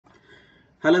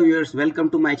Hello viewers, welcome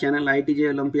to my channel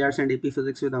ITJ Olympiads and AP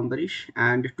Physics with Ambarish.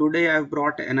 And today I've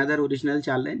brought another original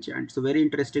challenge, and it's a very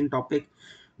interesting topic.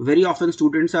 Very often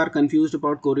students are confused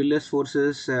about Coriolis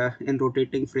forces in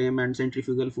rotating frame and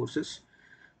centrifugal forces.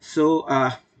 So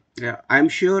yeah, I'm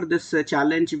sure this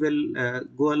challenge will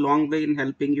go a long way in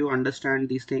helping you understand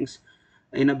these things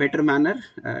in a better manner.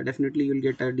 Definitely you'll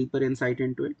get a deeper insight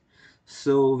into it.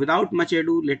 So without much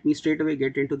ado, let me straight away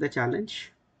get into the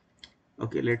challenge.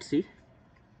 Okay, let's see.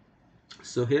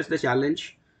 So here's the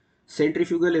challenge: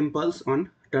 centrifugal impulse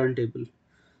on turntable.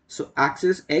 So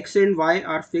axes x and y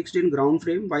are fixed in ground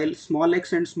frame while small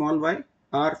x and small y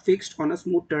are fixed on a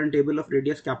smooth turntable of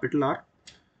radius capital R.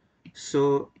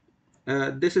 So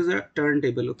this is a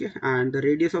turntable, okay, and the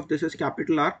radius of this is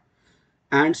capital R,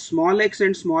 and small x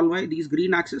and small y, these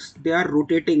green axes, they are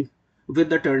rotating with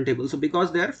the turntable. So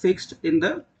because they are fixed in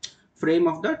the frame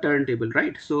of the turntable,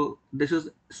 right? So this is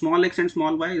small x and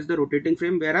small y is the rotating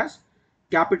frame, whereas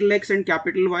capital X and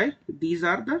capital Y, these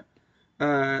are the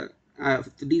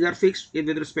these are fixed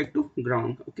with respect to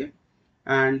ground, okay,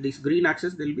 and this green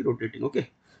axis they'll be rotating, okay.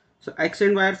 So x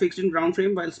and y are fixed in ground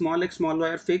frame while small x small y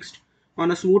are fixed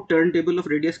on a smooth turntable of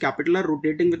radius capital R,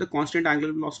 rotating with a constant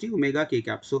angular velocity omega k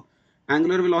cap. So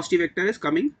angular velocity vector is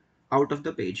coming out of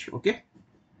the page, okay.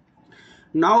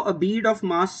 Now a bead of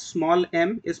mass small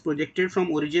m is projected from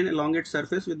origin along its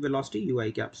surface with velocity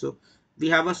ui cap. So we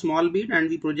have a small bead and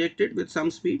we project it with some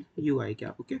speed ui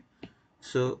cap, okay.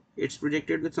 So it's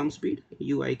projected with some speed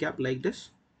ui cap like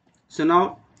this. So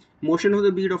now motion of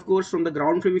the bead, of course, from the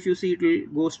ground frame, if you see, it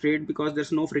will go straight because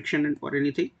there's no friction or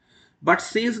anything. But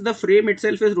since the frame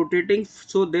itself is rotating,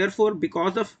 so therefore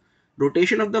because of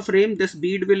rotation of the frame, this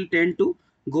bead will tend to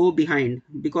go behind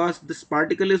because this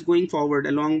particle is going forward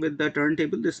along with the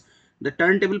turntable. The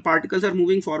turntable particles are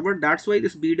moving forward. That's why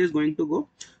this bead is going to go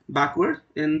backward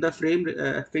in the frame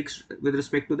fixed with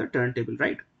respect to the turntable,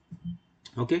 right?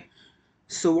 Okay.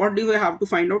 So what do we have to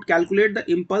find out? Calculate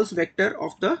the impulse vector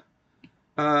of the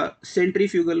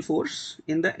centrifugal force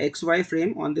in the xy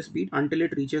frame on this bead until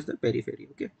it reaches the periphery,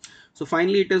 okay. So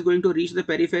finally it is going to reach the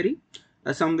periphery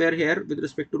somewhere here with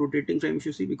respect to rotating frame, if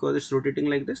you see, because it's rotating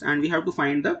like this, and we have to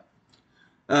find the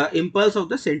impulse of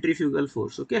the centrifugal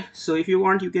force, okay. So if you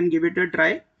want, you can give it a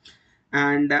try,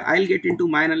 and I'll get into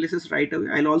my analysis right away.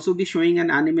 I'll also be showing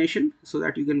an animation so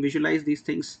that you can visualize these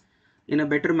things in a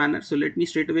better manner. So let me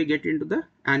straight away get into the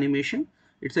animation.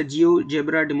 It's a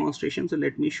GeoGebra demonstration, so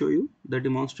let me show you the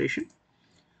demonstration.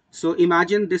 So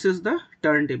imagine this is the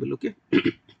turntable, okay.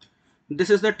 This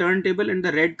is the turntable, and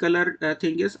the red color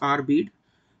thing is our bead.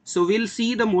 So we'll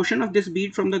see the motion of this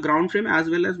bead from the ground frame as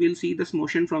well as we'll see this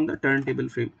motion from the turntable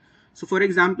frame. So for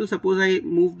example, suppose I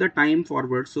move the time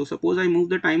forward. So suppose I move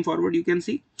the time forward, you can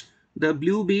see the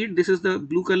blue bead, this is the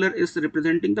blue color, is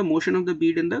representing the motion of the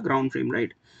bead in the ground frame,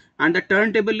 right? And the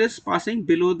turntable is passing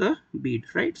below the bead,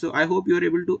 right? So I hope you are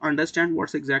able to understand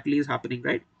what's exactly is happening,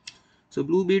 right? So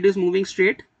blue bead is moving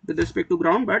straight with respect to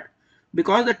ground, but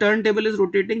because the turntable is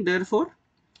rotating, therefore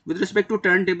with respect to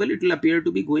turntable it will appear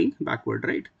to be going backward,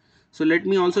 right? So let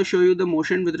me also show you the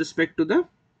motion with respect to the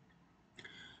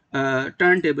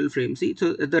turntable frame. See,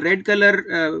 so the red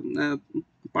color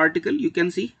particle, you can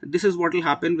see this is what will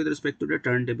happen with respect to the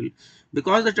turntable.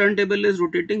 Because the turntable is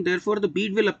rotating, therefore the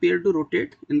bead will appear to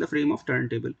rotate in the frame of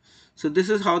turntable. So this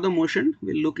is how the motion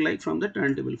will look like from the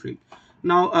turntable frame.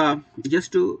 Now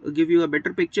just to give you a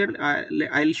better picture,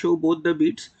 I'll show both the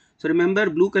beads. So remember,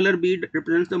 blue color bead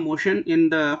represents the motion in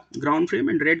the ground frame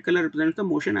and red color represents the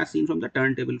motion as seen from the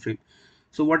turntable frame.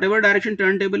 So whatever direction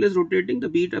turntable is rotating, the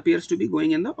bead appears to be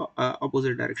going in the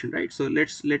opposite direction, right? So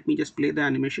let me just play the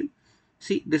animation.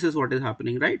 See, this is what is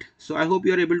happening, right? So I hope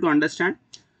you are able to understand.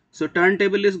 So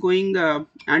turntable is going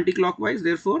anti-clockwise,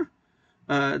 therefore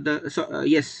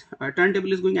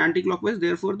turntable is going anti-clockwise,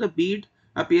 therefore the bead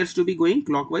appears to be going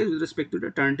clockwise with respect to the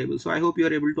turntable. So I hope you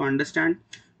are able to understand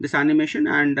this animation,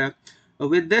 and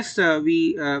with this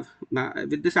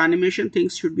with this animation,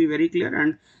 things should be very clear.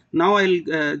 And now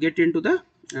I'll get into the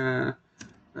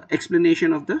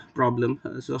explanation of the problem,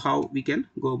 so how we can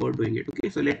go about doing it, okay.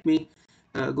 So let me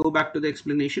go back to the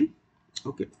explanation,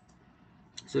 okay.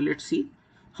 So let's see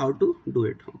how to do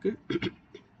it, okay.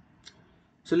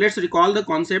 So let's recall the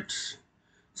concepts.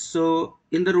 So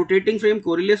in the rotating frame,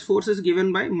 Coriolis force is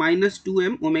given by minus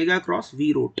 2m omega cross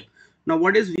v rot. Now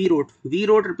what is v rot? V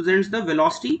rot represents the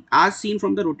velocity as seen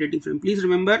from the rotating frame. Please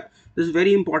remember, this is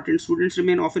very important. Students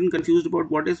remain often confused about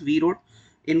what is v rot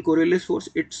in Coriolis force.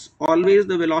 It's always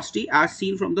the velocity as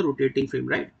seen from the rotating frame,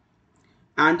 right?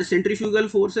 And the centrifugal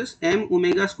force is m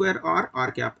omega square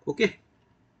r cap, okay.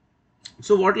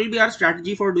 So what will be our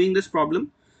strategy for doing this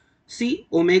problem? See,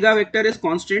 omega vector is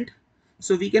constant.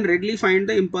 So we can readily find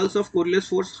the impulse of Coriolis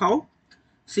force. How?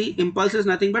 See, impulse is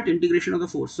nothing but integration of the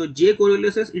force. So J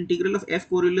Coriolis is integral of F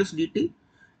Coriolis dt,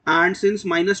 and since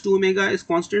minus 2 omega is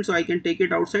constant, so I can take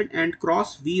it outside and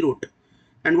cross V rot.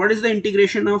 And what is the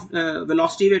integration of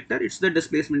velocity vector? It's the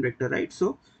displacement vector, right?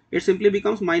 So it simply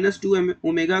becomes minus 2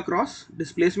 omega cross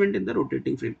displacement in the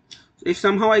rotating frame. So if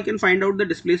somehow I can find out the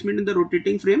displacement in the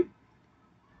rotating frame,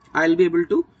 I'll be able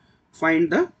to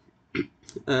find the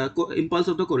impulse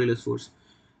of the Coriolis force.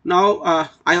 Now,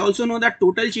 I also know that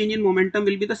total change in momentum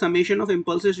will be the summation of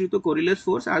impulses due to Coriolis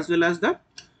force as well as the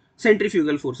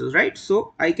centrifugal forces, right?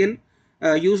 So I can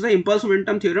use the impulse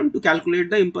momentum theorem to calculate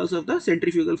the impulse of the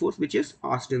centrifugal force, which is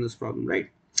asked in this problem, right?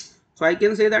 So I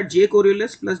can say that J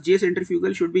Coriolis plus J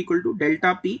centrifugal should be equal to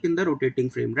delta P in the rotating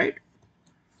frame, right?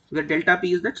 Where delta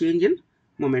P is the change in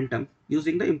momentum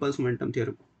using the impulse momentum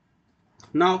theorem.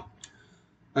 Now,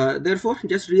 therefore,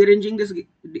 just rearranging this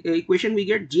equation, we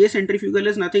get J centrifugal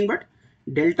is nothing but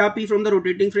delta P from the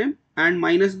rotating frame and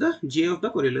minus the J of the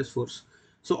Coriolis force.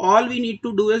 So all we need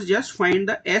to do is just find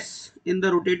the S in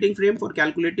the rotating frame for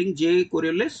calculating J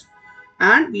Coriolis,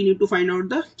 and we need to find out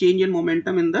the change in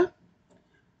momentum in the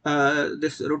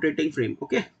this rotating frame.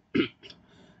 Okay.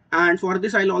 And for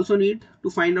this I'll also need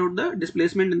to find out the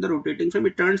displacement in the rotating frame.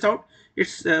 It turns out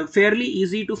it's fairly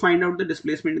easy to find out the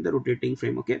displacement in the rotating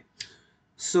frame. Okay.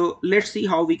 So let's see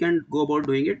how we can go about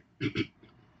doing it.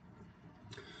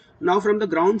 Now from the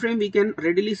ground frame, we can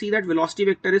readily see that velocity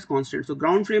vector is constant. So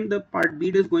ground frame, the part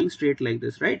BEAD is going straight like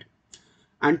this, right?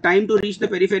 And time to reach the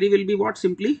periphery will be what?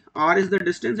 Simply r is the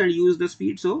distance and u is the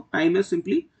speed. So time is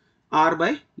simply r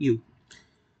by u.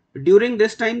 During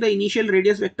this time, the initial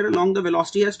radius vector along the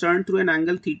velocity has turned through an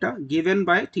angle theta given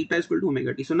by theta is equal to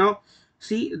omega t. So now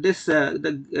see this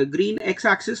the green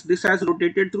x-axis, this has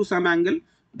rotated through some angle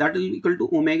that will be equal to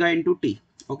omega into t.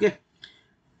 Okay.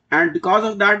 And because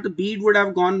of that, the bead would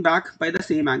have gone back by the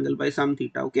same angle, by some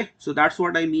theta. Okay. So that's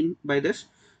what I mean by this.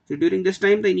 So during this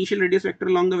time, the initial radius vector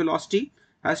along the velocity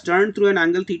has turned through an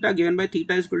angle theta given by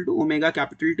theta is equal to omega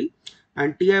capital T.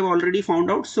 And T I've already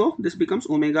found out. So this becomes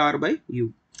omega r by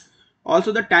u.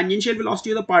 Also, the tangential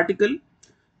velocity of the particle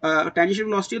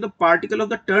of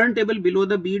the turntable below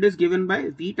the bead is given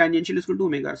by v tangential is equal to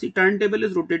omega. See, turntable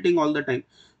is rotating all the time.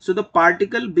 So the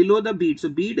particle below the bead, so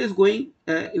bead is going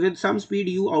with some speed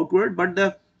u outward, but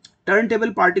the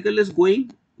turntable particle is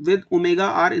going with omega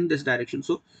r in this direction.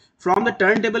 So from the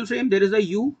turntable frame, there is a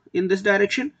u in this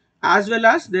direction, as well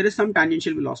as there is some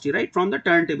tangential velocity, right, from the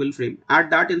turntable frame at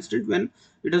that instant when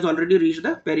it has already reached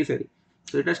the periphery.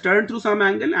 So it has turned through some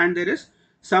angle and there is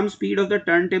some speed of the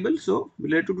turntable. So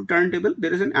related to turntable,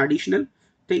 there is an additional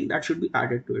thing that should be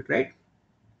added to it, right?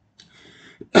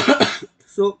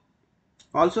 So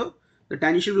also the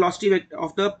tangential velocity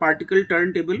of the particle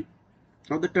turntable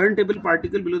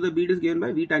particle below the bead is given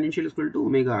by v tangential is equal to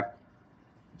omega r.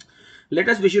 Let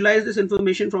us visualize this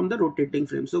information from the rotating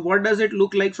frame. So what does it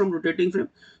look like from rotating frame?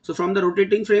 So from the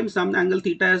rotating frame, some angle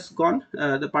theta has gone.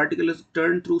 The particle is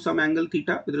turned through some angle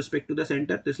theta with respect to the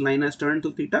center. This line has turned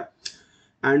to theta.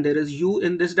 And there is u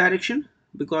in this direction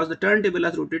because the turntable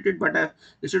has rotated. But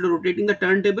instead of rotating the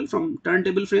turntable from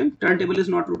turntable frame, turntable is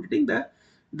not rotating. The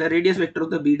radius vector of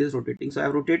the bead is rotating. So I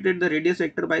have rotated the radius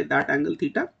vector by that angle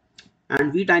theta.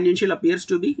 And v tangential appears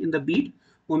to be in the bead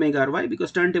omega r y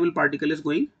because turntable particle is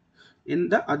going in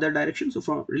the other direction. So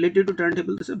from related to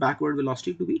turntable, this is a backward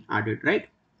velocity to be added, right?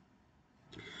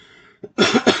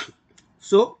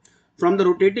 So from the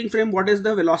rotating frame, what is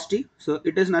the velocity? So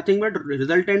it is nothing but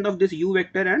resultant of this u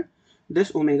vector and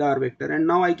this omega r vector. And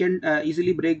now I can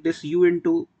easily break this u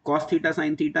into cos theta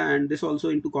sin theta and this also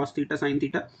into cos theta sin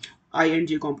theta, I and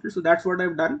j components. So that's what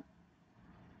I've done.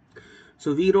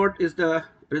 So v rot is the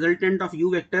resultant of u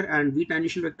vector and v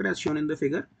tangential vector as shown in the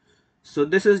figure. So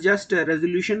this is just a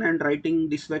resolution and writing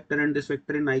this vector and this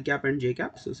vector in I cap and j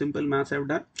cap. So simple maths I've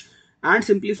done and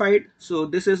simplified. So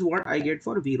this is what I get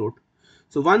for v rot.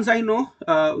 So once I know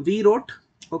v rot,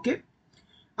 okay,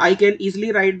 I can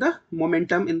easily write the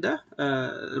momentum in the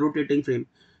rotating frame.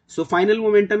 So final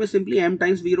momentum is simply m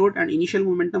times v rot and initial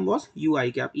momentum was u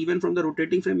I cap. Even from the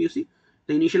rotating frame, you see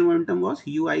the initial momentum was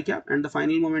u I cap and the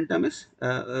final momentum is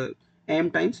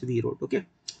m times v rot. Okay,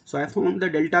 so I found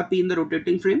the delta p in the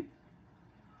rotating frame.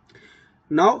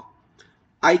 Now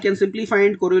I can simply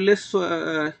find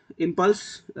Coriolis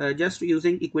impulse just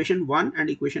using equation 1 and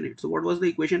equation 8. So what was the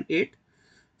equation 8?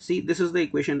 See, this is the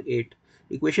equation 8.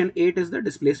 Equation 8 is the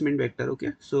displacement vector.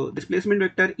 Okay, so displacement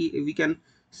vector, we can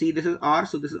see this is r.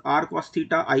 So this is r cos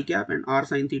theta I cap and r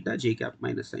sin theta j cap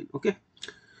minus sign. Okay.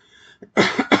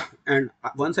 And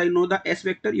once I know the s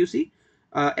vector, you see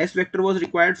S vector was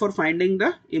required for finding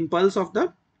the impulse of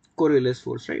the Coriolis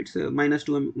force, right? So minus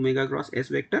 2 omega cross s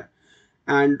vector,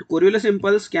 and Coriolis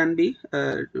impulse can be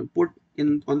put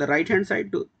in on the right hand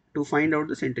side to find out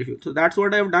the centrifuge. So that's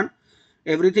what I've done.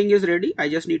 Everything is ready. I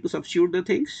just need to substitute the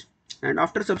things, and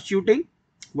after substituting,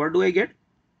 what do I get?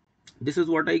 This is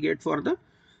what I get for the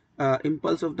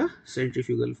impulse of the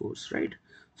centrifugal force, right?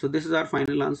 So this is our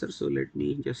final answer. So let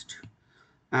me just,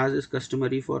 as is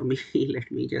customary for me,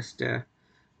 let me just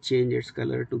change its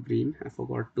color to green. I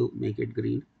forgot to make it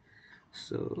green,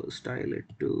 so style it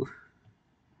to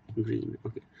green.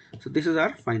 Okay, so this is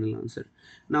our final answer.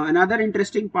 Now another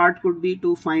interesting part could be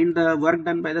to find the work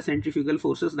done by the centrifugal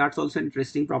forces. That's also an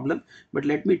interesting problem, but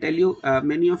let me tell you,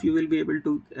 many of you will be able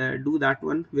to do that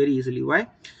one very easily. Why?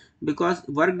 Because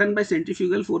work done by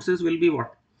centrifugal forces will be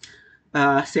what?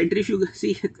 Centrifugal,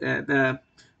 see, the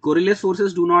Coriolis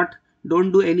forces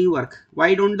don't do any work.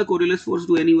 Why don't the Coriolis force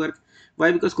do any work?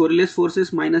 Why? Because Coriolis force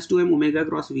is minus 2m omega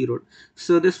cross v rho.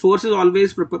 So this force is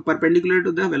always perpendicular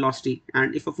to the velocity,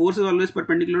 and if a force is always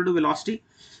perpendicular to velocity,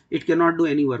 it cannot do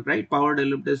any work, right? Power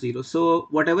developed is zero. So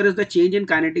whatever is the change in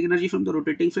kinetic energy from the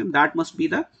rotating frame, that must be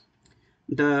the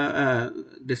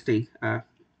this thing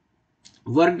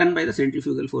work done by the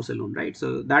centrifugal force alone, right?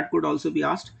 So that could also be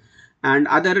asked. And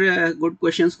other good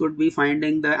questions could be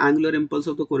finding the angular impulse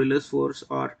of the Coriolis force,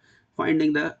 or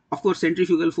finding the, of course,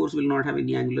 centrifugal force will not have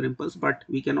any angular impulse, but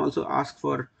we can also ask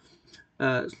for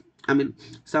uh, I mean,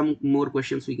 some more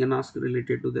questions we can ask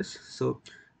related to this. So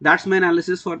that's my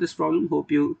analysis for this problem.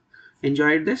 Hope you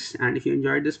enjoyed this, and if you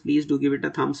enjoyed this, please do give it a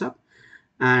thumbs up,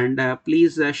 and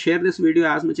please share this video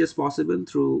as much as possible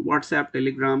through WhatsApp,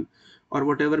 Telegram, or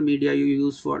whatever media you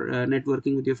use for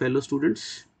networking with your fellow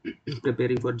students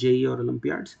preparing for JE or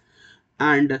Olympiads.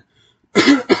 And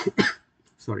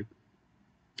sorry,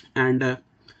 and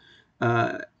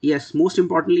yes, most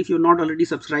importantly, if you're not already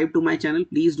subscribed to my channel,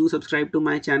 please do subscribe to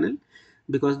my channel,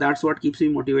 because that's what keeps me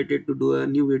motivated to do a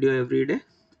new video every day.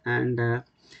 And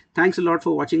thanks a lot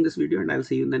for watching this video, and I'll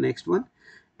see you in the next one.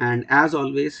 And as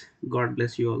always, God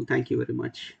bless you all. Thank you very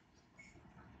much.